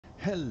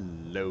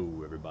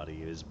Hello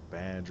everybody, it is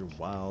Badger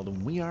Wild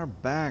and we are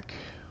back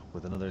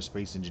with another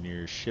Space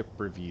Engineer ship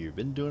review.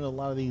 Been doing a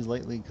lot of these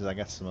lately because I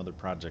got some other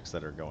projects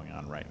that are going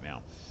on right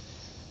now.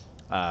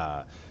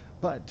 Uh,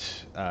 but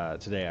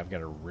today I've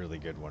got a really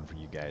good one for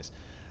you guys.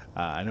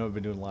 I know I've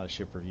been doing a lot of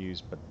ship reviews,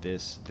 but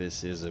this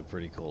is a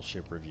pretty cool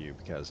ship review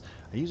because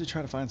I usually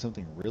try to find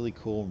something really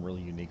cool and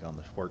really unique on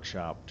the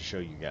workshop to show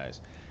you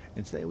guys.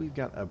 And today we've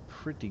got a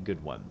pretty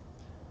good one.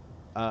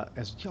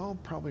 As y'all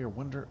probably are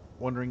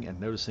wondering and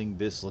noticing,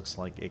 this looks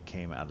like it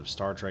came out of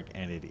Star Trek,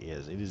 and it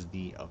is. It is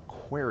the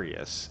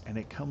Aquarius, and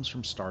it comes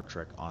from Star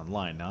Trek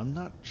Online. Now, I'm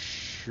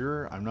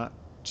not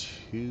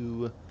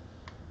too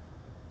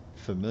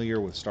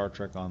familiar with Star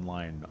Trek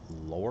Online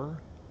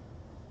lore,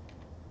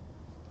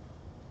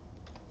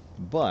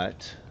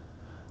 but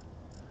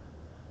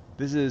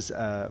this is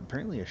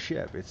apparently a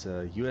ship. It's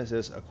a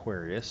USS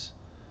Aquarius.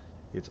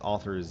 Its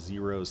author is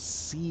Zero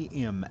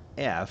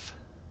CMF,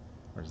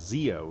 or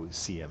Zeo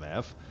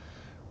CMF.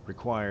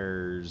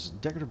 Requires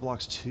Decorative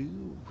Blocks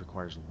 2,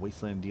 requires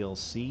Wasteland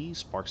DLC,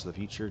 Sparks of the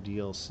Future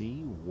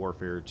DLC,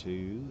 Warfare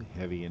 2,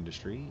 Heavy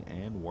Industry,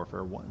 and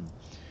Warfare 1.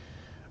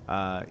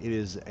 It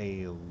is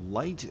a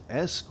light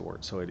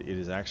escort, so it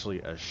is actually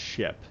a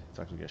ship. It's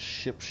actually a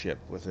ship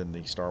within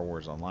the Star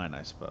Wars Online,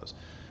 I suppose.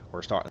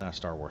 Or not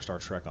Star Wars, Star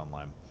Trek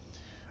Online.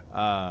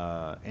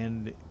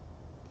 And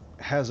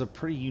has a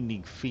pretty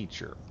unique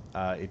feature.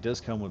 It does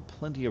come with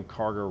plenty of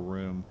cargo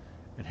room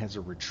and has a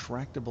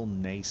retractable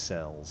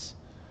nacelles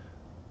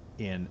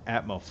in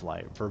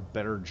Atmoflight for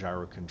better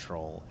gyro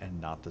control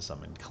and not the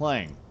summoned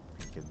clang.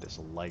 Give this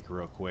a like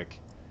real quick,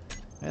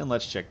 and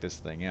let's check this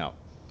thing out.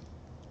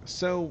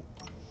 So,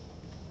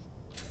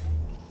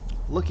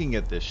 looking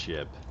at this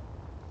ship,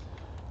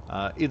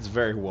 it's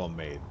very well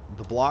made.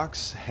 The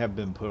blocks have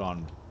been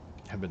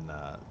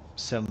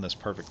set on this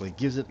perfectly. It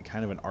gives it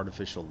kind of an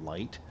artificial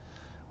light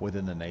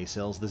within the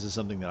nacelles. This is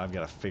something that I've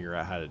got to figure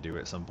out how to do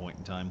at some point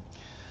in time.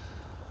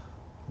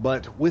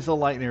 But with the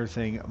light and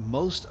everything,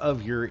 most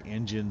of your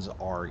engines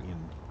are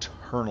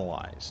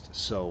internalized.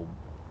 So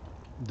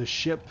the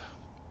ship,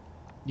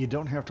 you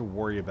don't have to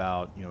worry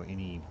about,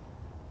 any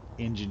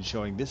engine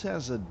showing. This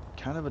has a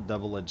kind of a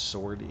double-edged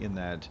sword in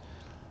that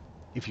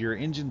if your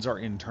engines are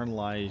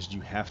internalized,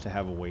 you have to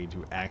have a way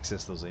to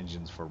access those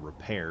engines for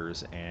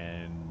repairs,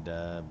 and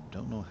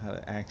don't know how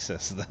to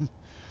access them.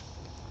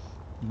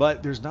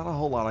 But there's not a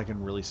whole lot I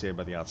can really say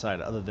about the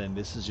outside other than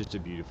this is just a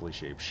beautifully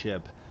shaped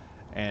ship.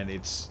 And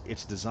it's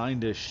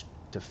designed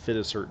to fit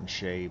a certain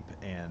shape,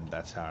 and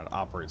that's how it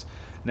operates.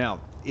 Now,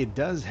 it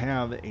does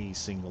have a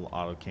single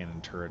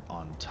autocannon turret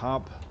on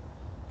top,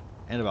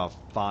 and about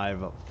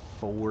 5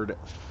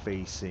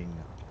 forward-facing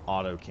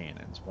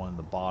autocannons, 1 in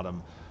the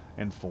bottom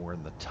and 4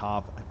 in the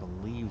top. I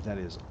believe that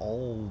is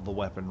all the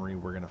weaponry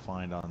we're going to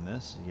find on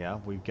this. Yeah,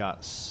 we've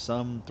got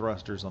some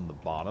thrusters on the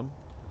bottom,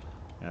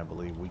 and I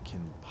believe we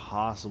can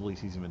possibly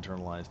see some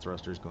internalized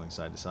thrusters going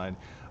side to side,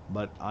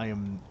 but I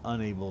am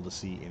unable to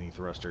see any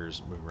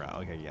thrusters move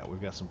around. Okay, yeah,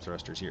 we've got some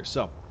thrusters here.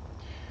 So,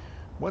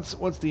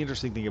 what's the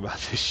interesting thing about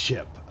this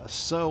ship?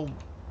 So,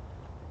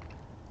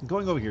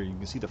 going over here, you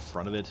can see the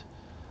front of it.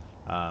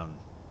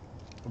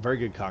 Very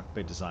good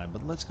cockpit design,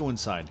 but let's go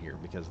inside here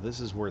because this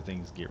is where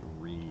things get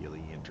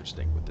really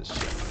interesting with this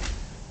ship.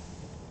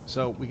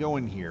 So, we go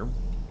in here,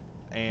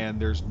 and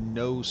there's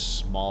no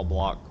small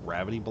block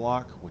gravity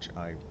block, which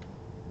I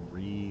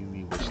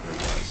really wish there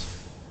was.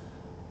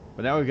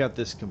 But now we've got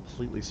this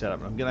completely set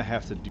up. I'm going to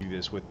have to do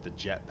this with the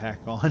jetpack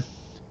on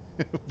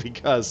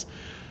because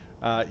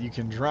you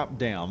can drop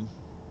down,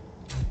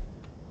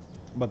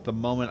 but the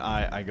moment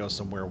I go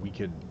somewhere, we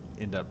could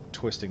end up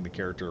twisting the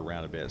character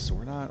around a bit. So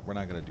we're not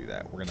going to do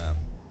that. We're going to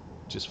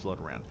just float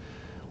around.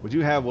 We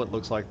do have what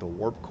looks like the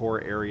warp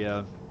core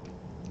area.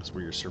 That's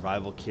where your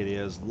survival kit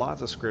is.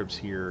 Lots of scripts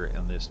here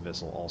in this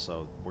vessel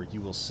also, where you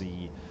will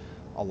see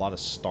a lot of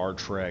Star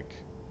Trek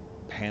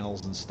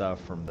panels and stuff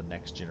from the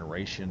Next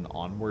Generation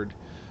onward.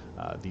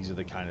 These are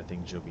the kind of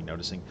things you'll be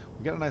noticing.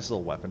 We got a nice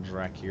little weapons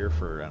rack here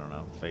for, I don't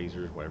know,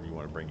 phasers, whatever you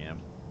want to bring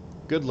in.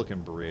 Good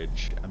looking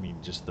bridge. I mean,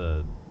 just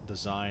the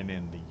design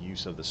and the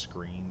use of the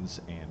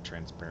screens and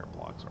transparent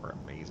blocks are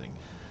amazing.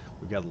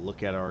 We've got to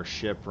look at our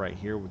ship right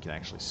here. We can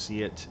actually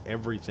see it.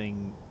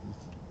 Everything,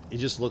 it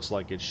just looks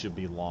like it should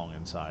be long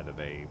inside of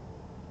an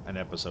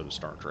episode of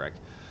Star Trek.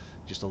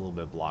 Just a little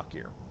bit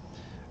blockier.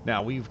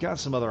 Now, we've got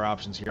some other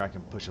options here. I can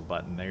push a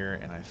button there,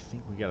 and I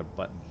think we got a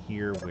button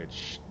here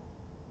which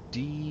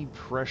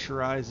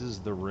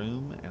depressurizes the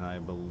room, and I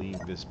believe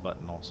this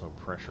button also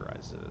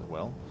pressurizes it as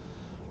well.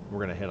 We're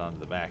going to head on to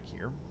the back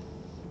here.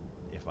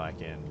 If I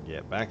can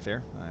get back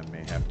there, I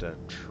may have to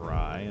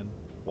try and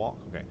walk.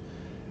 Okay.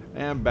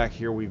 And back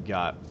here we've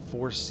got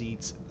 4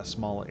 seats, a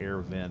small air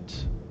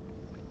vent.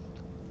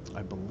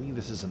 I believe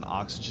this is an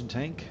oxygen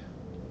tank.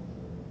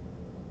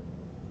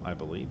 I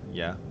believe.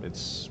 Yeah,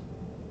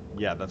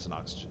 that's an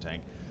oxygen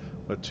tank.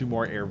 But 2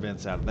 more air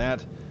vents out of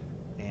that,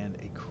 and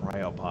a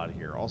cryopod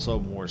here. Also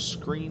more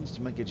screens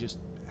to make it just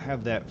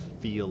have that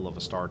feel of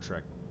a Star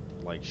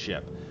Trek-like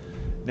ship.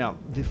 Now,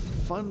 the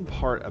fun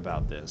part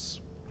about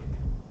this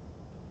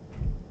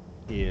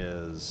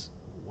is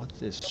what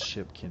this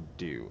ship can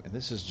do, and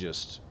this is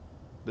just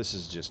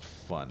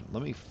fun.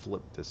 Let me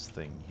flip this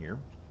thing here,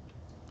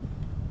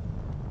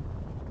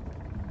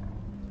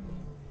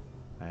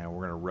 and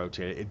we're going to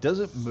rotate it. It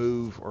doesn't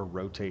move or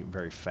rotate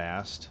very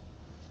fast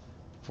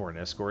for an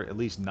escort, at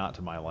least not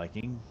to my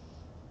liking,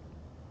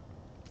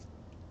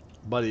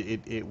 but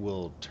it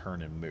will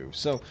turn and move.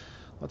 So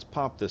let's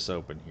pop this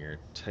open here,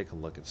 take a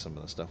look at some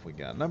of the stuff we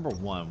got. Number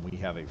one, we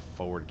have a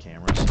forward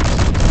camera. So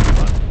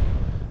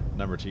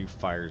number two,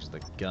 fires the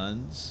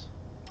guns.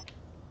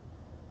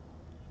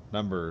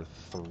 Number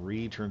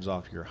three, turns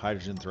off your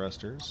hydrogen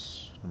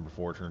thrusters. Number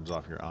four, turns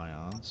off your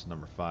ions.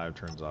 Number five,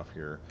 turns off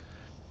your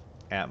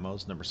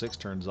Atmos. Number six,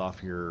 turns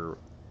off your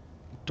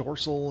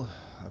dorsal,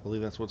 I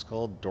believe that's what's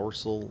called,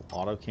 dorsal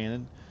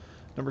autocannon.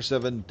 Number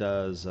seven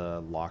does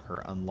lock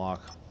or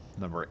unlock.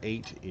 Number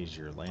eight is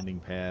your landing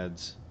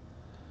pads.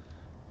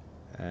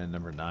 And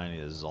number nine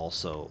is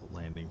also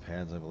landing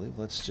pads, I believe.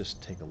 Let's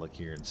just take a look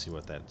here and see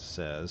what that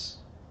says.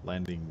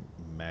 Landing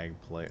mag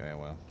plate. Oh,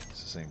 well,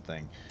 it's the same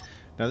thing.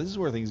 Now this is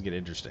where things get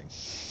interesting.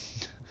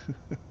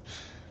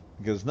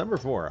 Because number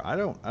four, I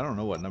don't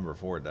know what number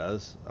four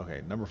does.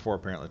 Okay, number four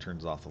apparently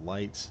turns off the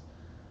lights.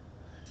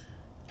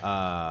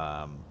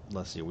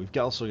 Let's see. We've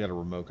also got a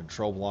remote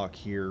control block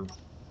here.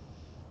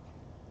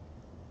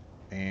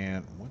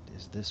 And what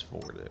is this for,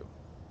 though?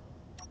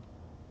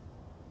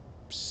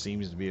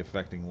 Seems to be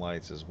affecting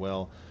lights as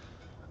well.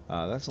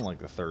 That's on like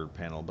the third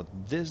panel, but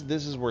this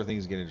is where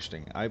things get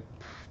interesting. I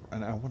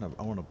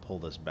want to pull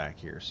this back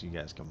here so you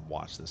guys can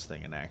watch this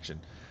thing in action.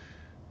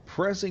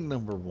 Pressing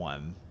number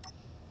one.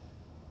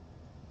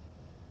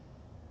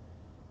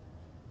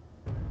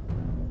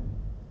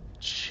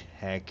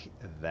 Check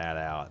that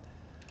out.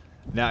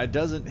 Now, it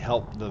doesn't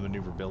help the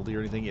maneuverability or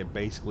anything. It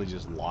basically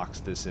just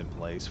locks this in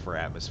place for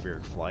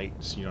atmospheric flight,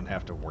 so you don't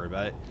have to worry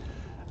about it.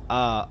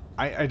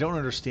 I don't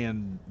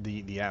understand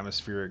the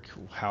atmospheric,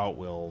 how it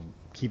will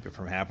keep it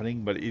from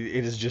happening, but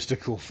it is just a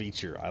cool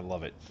feature. I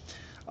love it.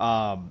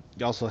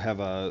 You also have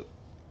a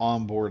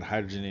onboard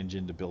hydrogen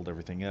engine to build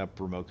everything up,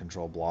 remote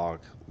control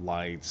block,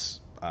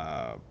 lights,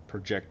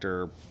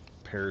 projector,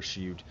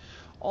 parachute,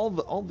 all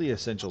the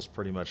essentials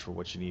pretty much for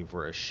what you need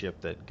for a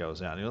ship that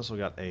goes out. And you also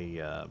got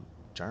a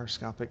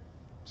gyroscopic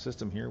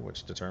system here,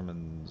 which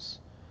determines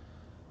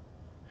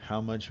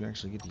how much you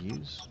actually get to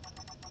use.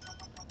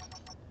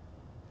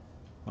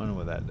 I don't know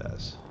what that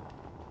does.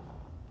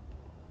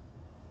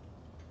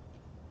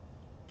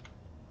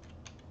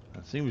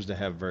 That seems to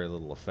have very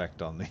little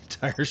effect on the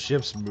entire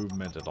ship's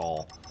movement at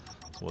all.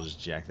 So we'll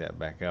just jack that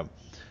back up.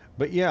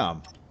 But yeah,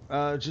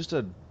 just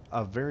a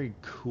very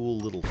cool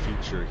little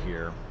feature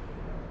here.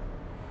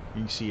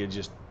 You can see it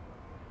just...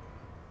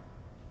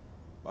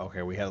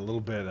 Okay, we had a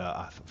little bit,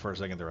 for a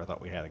second there I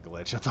thought we had a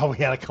glitch. I thought we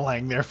had a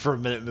clang there for a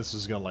minute and this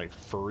was going to like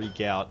freak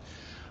out.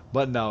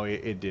 But no,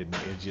 it didn't.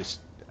 It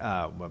just,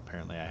 well,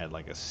 apparently I had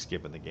like a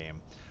skip in the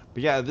game.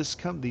 But yeah, these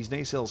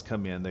nacelles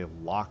come in, they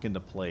lock into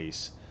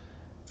place.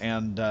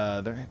 And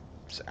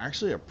it's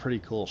actually a pretty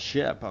cool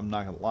ship, I'm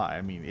not going to lie.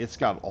 I mean, it's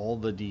got all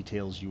the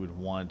details you would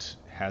want,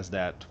 has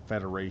that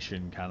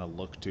Federation kind of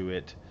look to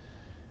it,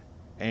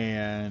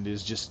 and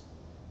is just,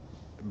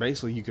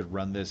 basically you could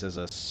run this as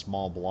a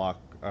small block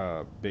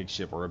big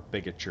ship, or a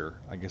bigature,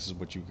 I guess is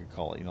what you could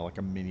call it, you know, like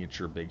a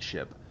miniature big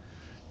ship.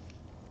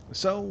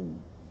 So,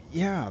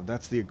 yeah,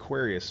 that's the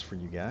Aquarius for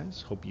you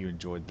guys. Hope you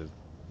enjoyed the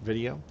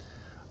video.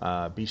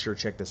 Be sure to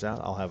check this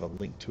out. I'll have a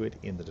link to it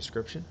in the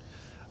description.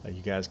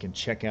 You guys can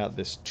check out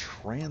this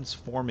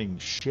transforming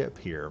ship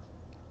here,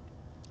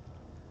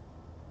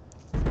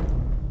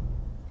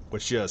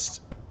 which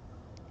just,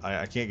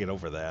 I can't get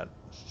over that.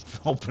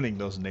 Opening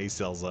those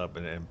nacelles up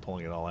and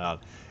pulling it all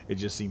out, it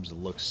just seems to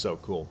look so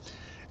cool.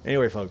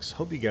 Anyway, folks,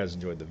 hope you guys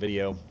enjoyed the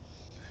video.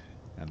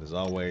 And as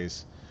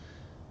always,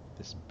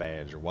 this is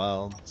Badger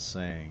Wild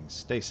saying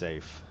stay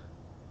safe,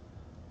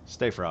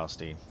 stay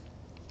frosty,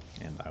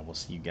 and I will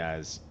see you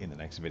guys in the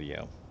next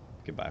video.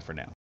 Goodbye for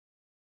now.